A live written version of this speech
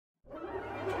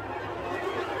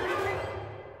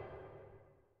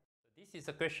is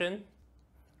a question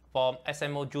from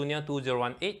SMO Junior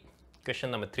 2018, question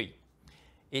number 3.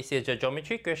 It is a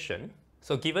geometry question.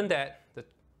 So given that the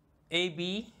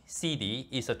ABCD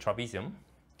is a trapezium,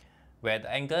 where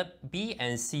the angle B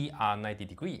and C are 90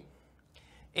 degrees,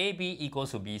 AB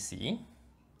equals to BC,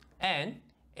 and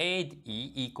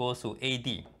AE equals to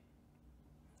AD.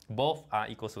 Both are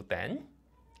equals to 10,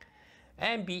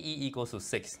 and BE equals to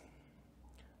 6.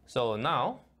 So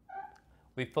now,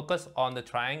 we focus on the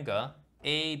triangle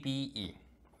ABE.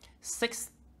 6,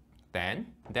 10,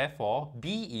 therefore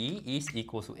BE is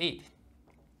equal to 8.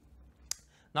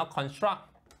 Now construct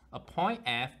a point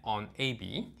F on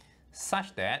AB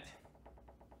such that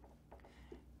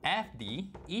FD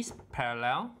is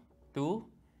parallel to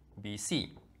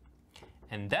BC,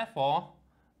 and therefore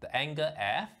the angle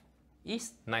F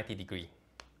is 90 degrees.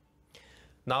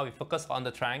 Now we focus on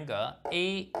the triangle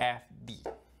AFD.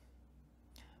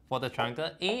 For the triangle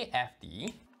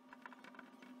AFD,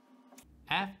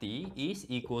 FD is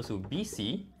equal to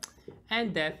BC,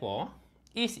 and therefore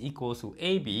is equal to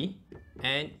AB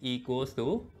and equals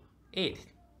to 8.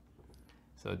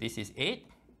 So this is 8.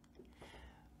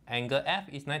 Angle F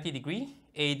is 90 degrees,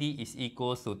 AD is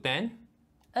equals to 10.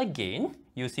 Again,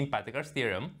 using Pythagoras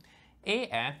Theorem,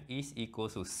 AF is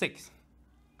equals to 6.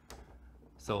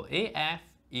 So AF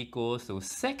equals to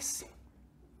 6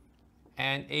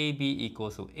 and AB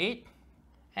equals to 8,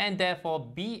 and therefore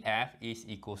BF is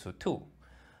equals to 2.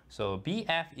 So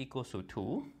BF equals to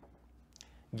 2,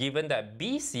 given that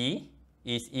BC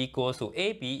is equals to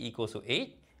AB equals to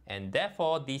 8, and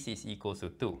therefore this is equals to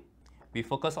 2. We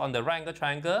focus on the right angle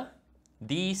triangle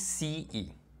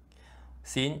DCE.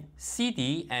 Since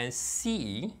CD and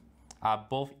CE are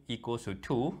both equals to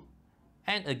 2,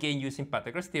 and again using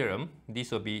Pythagoras Theorem,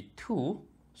 this will be 2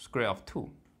 square of 2.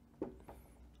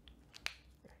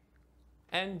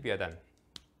 And we are done.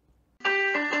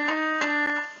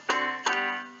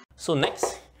 So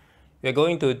next, we are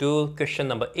going to do question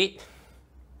number 8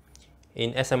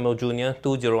 in SMO Junior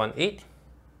 2018.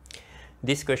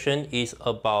 This question is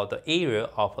about the area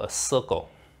of a circle,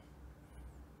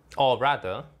 or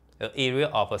rather, the area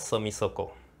of a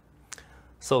semicircle.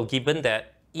 So given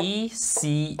that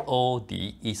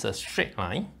ECOD is a straight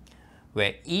line,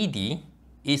 where ED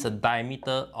is a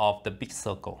diameter of the big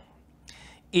circle,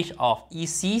 each of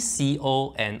EC,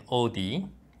 CO, and OD,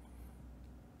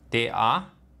 they are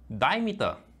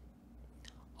diameter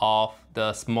of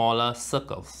the smaller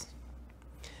circles.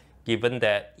 Given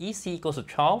that EC equals to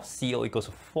 12, CO equals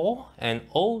to 4, and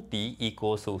OD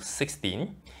equals to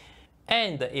 16,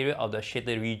 and the area of the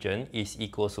shaded region is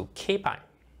equal to K pi.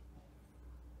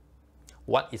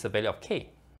 What is the value of K?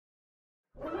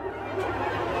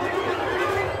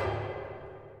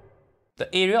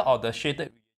 The area of the shaded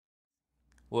region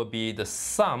will be the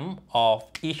sum of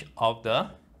each of the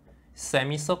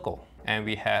semicircle, and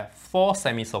we have 4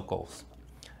 semicircles.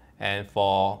 And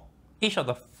for each of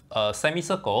the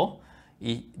semicircle,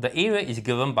 the area is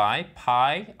given by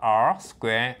pi r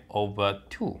squared over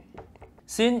 2.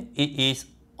 Since it is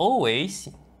always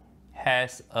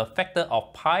has a factor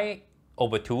of pi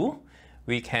over 2,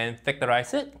 we can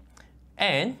factorize it,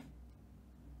 and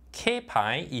K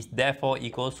pi is therefore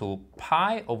equal to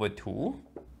pi over 2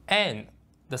 and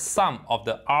the sum of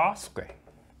the r squared.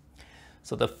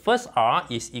 So the first r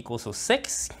is equal to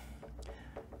 6,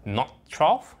 not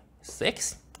 12,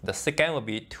 6. The second will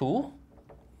be 2,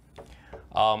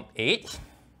 8.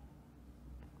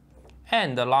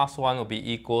 And the last one will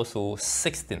be equal to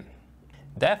 16.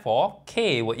 Therefore,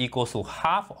 K will equal to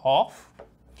half of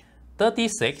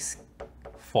 36,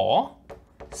 4,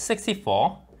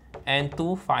 64, and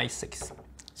 256.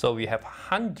 So we have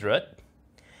 100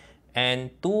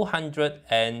 and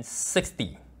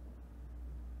 260.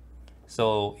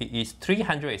 So it is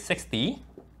 360,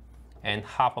 and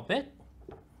half of it,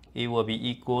 it will be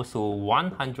equal to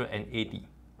 180.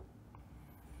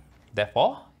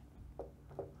 Therefore,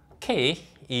 K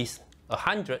is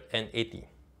 180.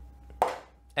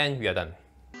 And we are done.